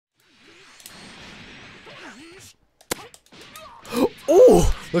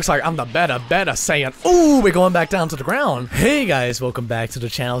Oh, looks like I'm the better Saiyan. Oh, we're going back down to the ground. Hey guys, welcome back to the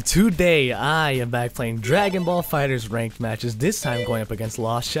channel. Today, I am back playing Dragon Ball FighterZ ranked matches. This time going up against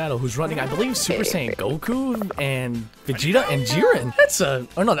Lost Shadow, who's running, I believe, Super Saiyan Goku and Vegeta and Jiren. That's oh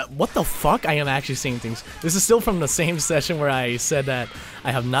no, what the fuck? I am actually seeing things. This is still from the same session where I said that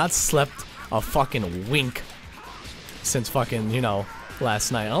I have not slept a fucking wink since fucking, you know,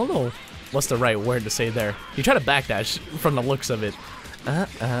 last night. I don't know what's the right word to say there. You try to backdash from the looks of it. Oh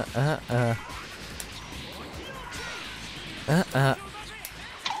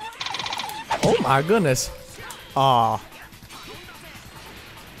my goodness. Aw.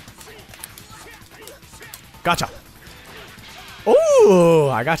 Gotcha. Oh,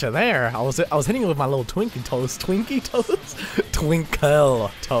 I gotcha there. I was hitting it with my little twinkle toes. Twinkie toes?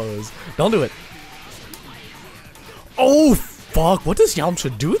 Twinkle toes. Don't do it. Oh fuck, what does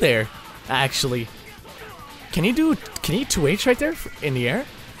Yamcha do there? Actually. Can he 2H right there in the air?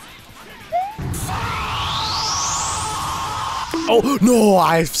 Oh no,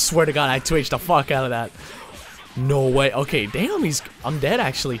 I swear to God, I 2H the fuck out of that. No way. Okay, damn, I'm dead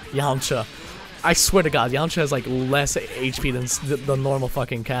actually, Yamcha. I swear to God, Yamcha has like less HP than the normal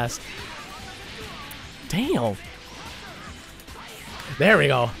fucking cast. Damn. There we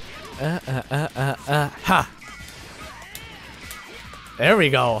go. Ha. There we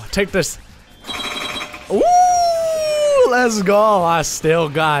go. Take this. Ooh, let's go. I still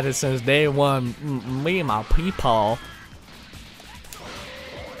got it since day one. Me and my people.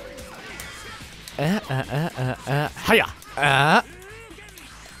 Hiya.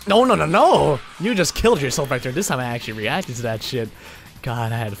 No. You just killed yourself right there. This time I actually reacted to that shit.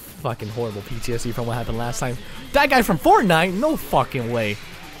 God, I had fucking horrible PTSD from what happened last time. That guy from Fortnite? No fucking way.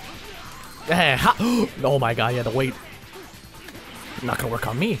 Oh my God, you had to wait. Not gonna work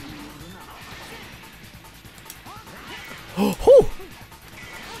on me. Oh,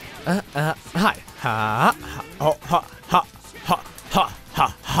 hi. Ha. Oh, ha.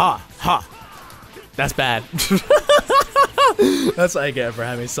 That's bad. That's what I get for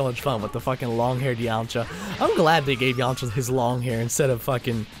having so much fun with the fucking long-haired Yamcha. I'm glad they gave Yamcha his long hair instead of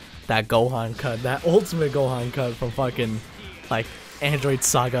fucking that Gohan cut, that ultimate Gohan cut from fucking like Android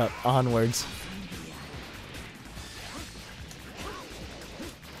Saga onwards.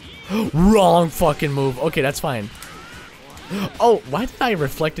 Wrong fucking move. Okay, that's fine. Oh, why did I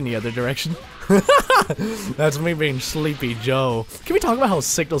reflect in the other direction? That's me being Sleepy Joe. Can we talk about how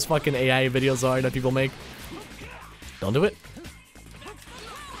sick those fucking AI videos are that people make? Don't do it.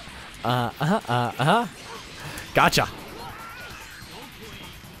 Gotcha.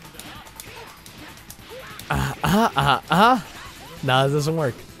 No, it doesn't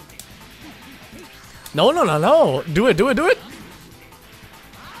work. No. Do it.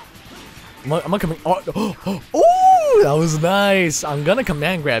 I'm gonna come. Oh, that was nice. I'm gonna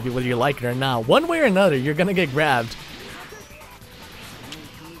command grab you whether you like it or not. One way or another, you're gonna get grabbed.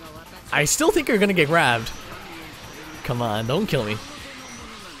 I still think you're gonna get grabbed. Come on, don't kill me.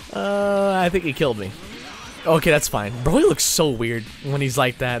 I think he killed me. Okay, that's fine. Bro, he looks so weird when he's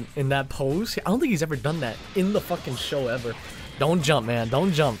like that, in that pose. I don't think he's ever done that in the fucking show ever. Don't jump, man.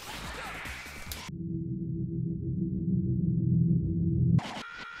 Don't jump.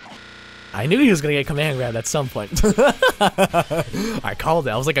 I knew he was gonna get command grabbed at some point. I called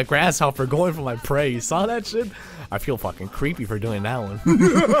it. I was like a grasshopper going for my prey. You saw that shit? I feel fucking creepy for doing that one.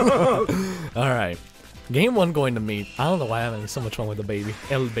 Alright. Game 1 going to me. I don't know why I'm having so much fun with the baby.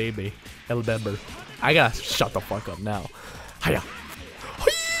 El Bebe. I gotta shut the fuck up now. Hiya.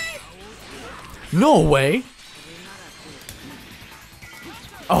 No way.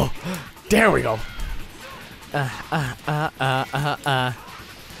 Oh, there we go.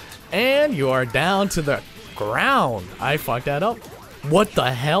 And you are down to the ground. I fucked that up. What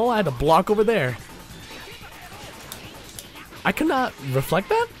the hell? I had to block over there. I could not reflect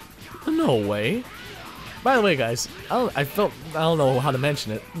that? No way. By the way, guys, I don't know how to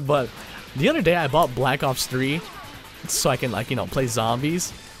mention it, but the other day I bought Black Ops 3 so I can, like, you know, play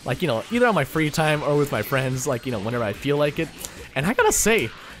zombies. Like, you know, either on my free time or with my friends, like, you know, whenever I feel like it. And I gotta say,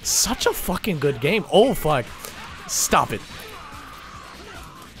 such a fucking good game. Oh, fuck. Stop it.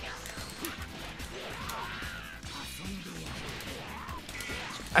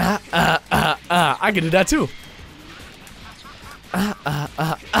 I can do that too.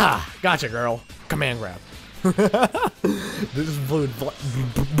 Gotcha, girl. Command grab. This is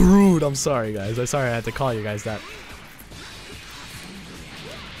brood. I'm sorry, guys. I'm sorry I had to call you guys that.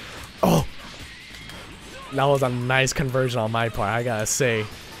 Oh, that was a nice conversion on my part, I gotta say.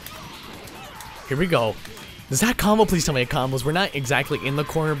 Here we go. Does that combo? Please tell me it combos. We're not exactly in the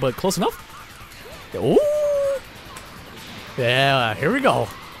corner, but close enough. Ooh. Yeah, here we go.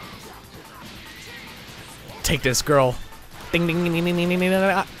 Take this, girl. Ding, ding, ding, ding, ding, ding, ding, ding.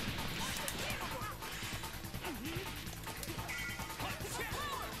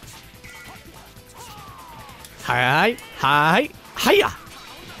 Hi, hi, hiya.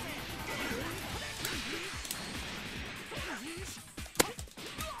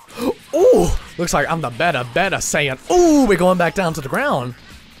 Ooh, looks like I'm the better Saiyan. Ooh, we're going back down to the ground.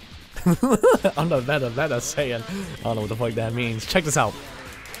 I'm the better Saiyan. I don't know what the fuck that means. Check this out.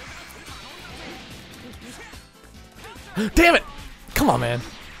 Damn it! Come on, man.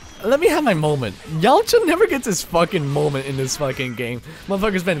 Let me have my moment. Yamcha never gets his fucking moment in this fucking game.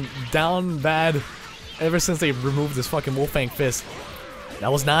 Motherfucker's been down bad ever since they removed this fucking Wolfang fist.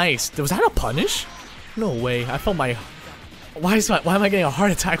 That was nice. Was that a punish? No way. I felt my... Why am I getting a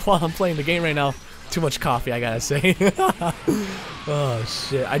heart attack while I'm playing the game right now? Too much coffee, I gotta say. Oh,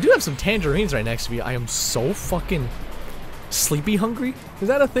 shit. I do have some tangerines right next to me. I am so fucking sleepy hungry. Is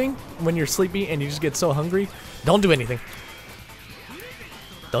that a thing? When you're sleepy and you just get so hungry? Don't do anything.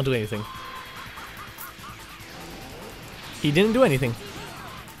 Don't do anything. He didn't do anything.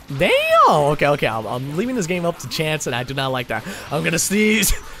 Damn! Okay, okay. I'm leaving this game up to chance, and I do not like that. I'm gonna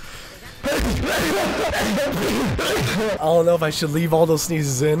sneeze. I don't know if I should leave all those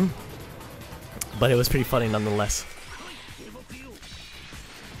sneezes in, but it was pretty funny nonetheless.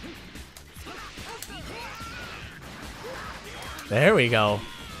 There we go.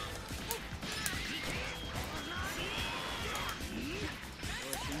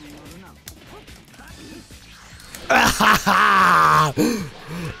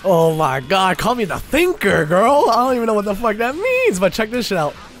 Oh my god, call me the thinker, girl. I don't even know what the fuck that means, but check this shit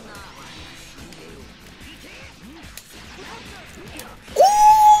out.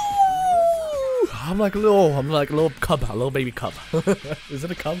 Ooh! I'm like a little cub, a little baby cub. Is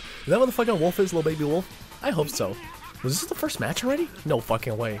it a cub? Is that what the fucking wolf is, little baby wolf? I hope so. Was this the first match already? No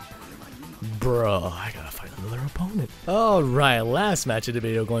fucking way. Bruh, I gotta find another opponent. Alright, last match of the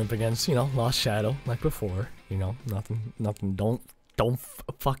video going up against, you know, Lost Shadow, like before. You know, nothing, don't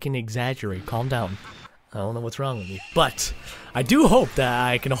fucking exaggerate, calm down. I don't know what's wrong with me, but I do hope that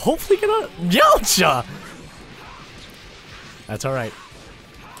I can hopefully get a Yamcha! That's alright.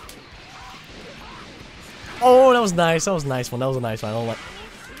 Oh, that was nice, that was a nice one, that was a nice one.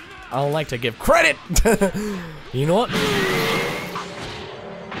 I don't like to give credit! You know what?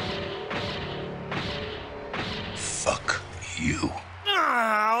 Fuck you.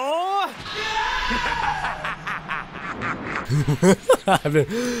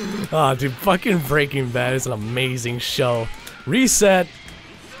 Oh, dude, fucking Breaking Bad is an amazing show. Reset.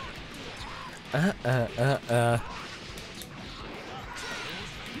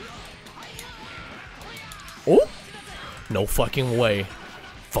 Oh, no fucking way.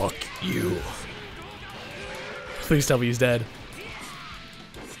 Fuck you. Please tell me he's dead.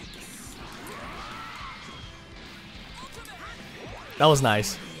 That was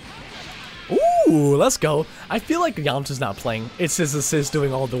nice. Ooh, let's go. I feel like Yamcha's not playing. It's his assist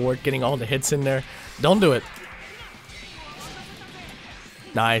doing all the work, getting all the hits in there. Don't do it.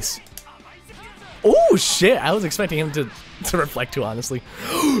 Nice. Oh shit, I was expecting him to reflect too, honestly.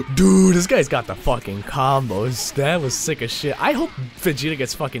 Dude, this guy's got the fucking combos. That was sick as shit. I hope Vegeta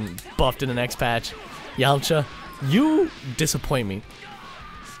gets fucking buffed in the next patch. Yamcha, you disappoint me.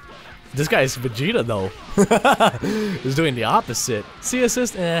 This guy's Vegeta, though. Is doing the opposite. See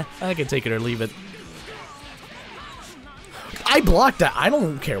assist? Eh, I can take it or leave it. I blocked that. I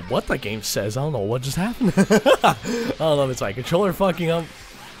don't care what the game says. I don't know what just happened. I don't know if it's my controller fucking up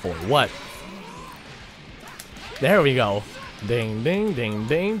or what. There we go. Ding, ding, ding,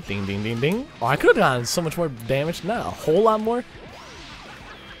 ding, ding, ding, ding, ding. Oh, I could have gotten so much more damage. Not a whole lot more.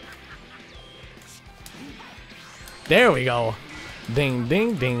 There we go. Ding,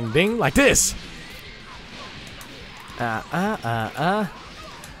 ding, ding, ding, like this. That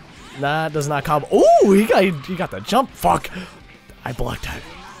does not combo. Oh, he got the jump. Fuck. I blocked that.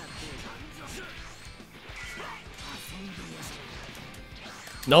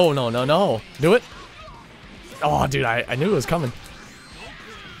 No, no, no, no. Do it. Oh, dude, I knew it was coming.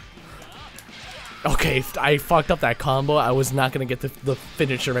 Okay, I fucked up that combo. I was not going to get the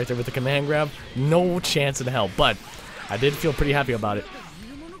finisher right there with the command grab. No chance in hell, but I did feel pretty happy about it.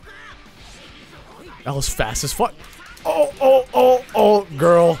 That was fast as fuck. Oh, oh, oh, oh,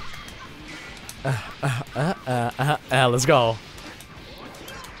 girl. Let's go.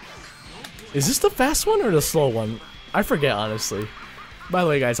 Is this the fast one or the slow one? I forget, honestly. By the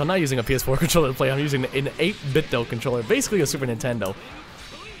way, guys, I'm not using a PS4 controller to play. I'm using an 8-bit though controller, basically a Super Nintendo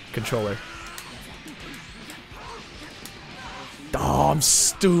controller. Oh, I'm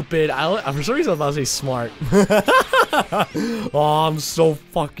stupid. For some reason I was about to say smart. Oh, I'm so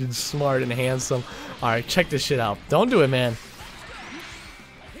fucking smart and handsome. Alright, check this shit out. Don't do it, man.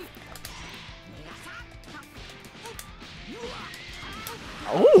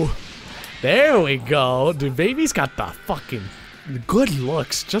 Oh, there we go. Dude, baby's got the fucking good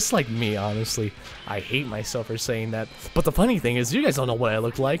looks, just like me, honestly. I hate myself for saying that. But the funny thing is, you guys don't know what I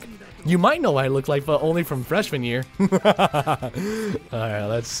look like. You might know what I look like, but only from freshman year. Alright,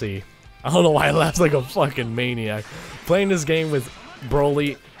 let's see. I don't know why I laughed like a fucking maniac. Playing this game with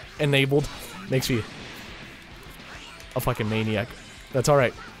Broly enabled makes me a fucking maniac. That's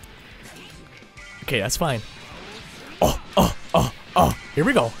alright. Okay, that's fine. Oh, here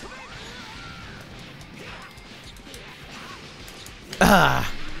we go.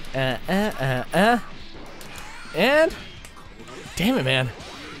 And damn it, man.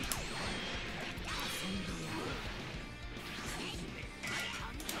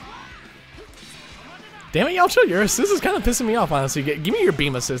 Damn it, Yalcha, your assist is kind of pissing me off, honestly. Give me your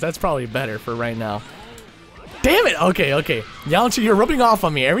beam assist. That's probably better for right now. Damn it. Okay. Yalcha, you're rubbing off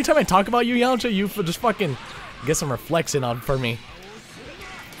on me. Every time I talk about you, Yalcha, you just fucking get some reflexing on for me.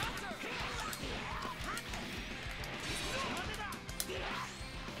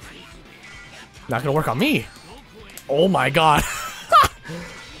 Not gonna work on me. Oh my god.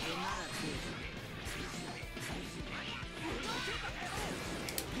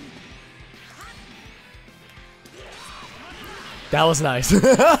 That was nice.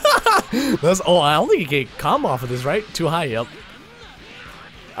 That's, oh, I don't think you get combo off of this, right? Too high, yep.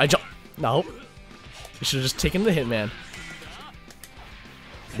 I jump. Nope. You should have just taken the Hitman.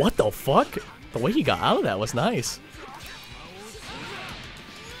 What the fuck? The way he got out of that was nice.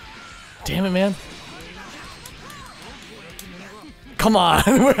 Damn it, man. Come on.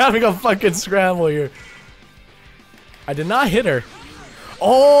 We're having a fucking scramble here. I did not hit her.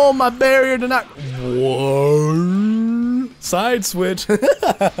 Oh, my barrier did not. Whoa. Side switch.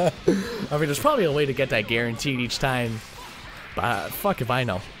 I mean, there's probably a way to get that guaranteed each time. But fuck if I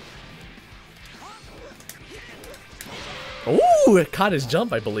know. Ooh, it caught his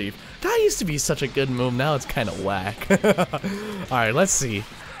jump, I believe. That used to be such a good move. Now it's kind of whack. Alright, let's see.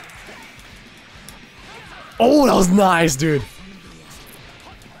 Oh, that was nice, dude.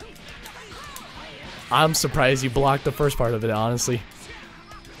 I'm surprised you blocked the first part of it, honestly.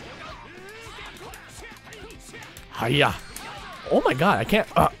 Hiya. Oh my god, I can't.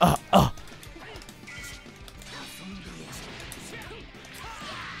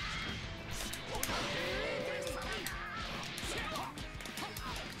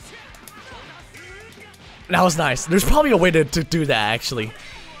 That was nice. There's probably a way to do that, actually.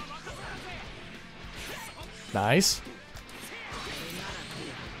 Nice.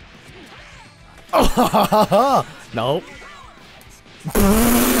 Oh, nope.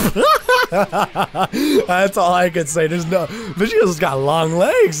 That's all I could say. There's no. Vegeta's got long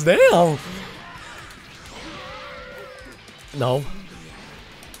legs. Damn. No.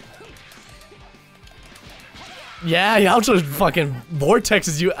 Yeah, I'll just fucking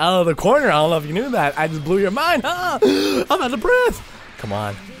vortexes you out of the corner. I don't know if you knew that. I just blew your mind. Huh? I'm out of breath. Come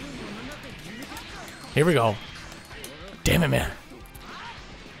on. Here we go. Damn it, man.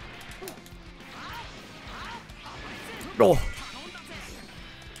 Oh.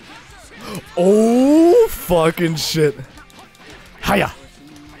 Oh, fucking shit. Hiya.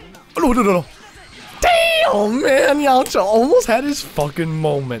 No. Damn, man. Yalcha almost had his fucking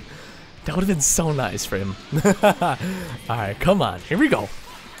moment. That would have been so nice for him. Alright, come on. Here we go.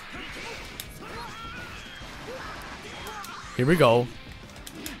 Here we go.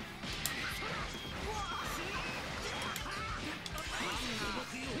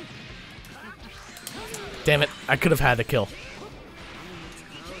 Damn it. I could have had the kill.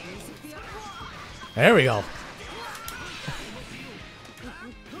 There we go.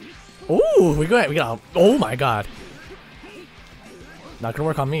 Ooh, we got. Oh my god. Not gonna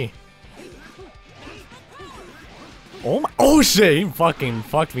work on me. Oh my. Oh shit. He fucking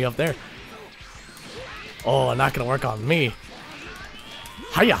fucked me up there. Oh, not gonna work on me.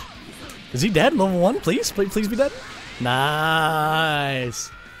 Hiya. Is he dead? Level 1? Please be dead. Nice.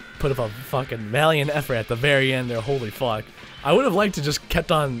 Put up a fucking valiant effort at the very end there. Holy fuck. I would have liked to just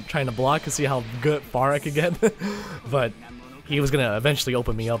kept on trying to block and see how far I could get. But he was gonna eventually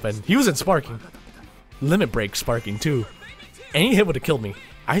open me up, and he was in sparking. Limit break sparking too. Any hit would have killed me.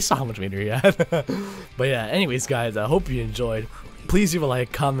 I saw how much meter he had. But yeah, anyways guys, I hope you enjoyed. Please leave a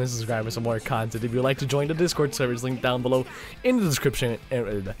like, comment, subscribe for some more content. If you'd like to join the Discord servers, linked down below in the description. And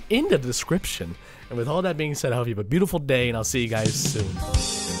with all that being said, I hope you have a beautiful day, and I'll see you guys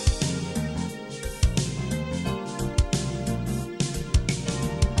soon.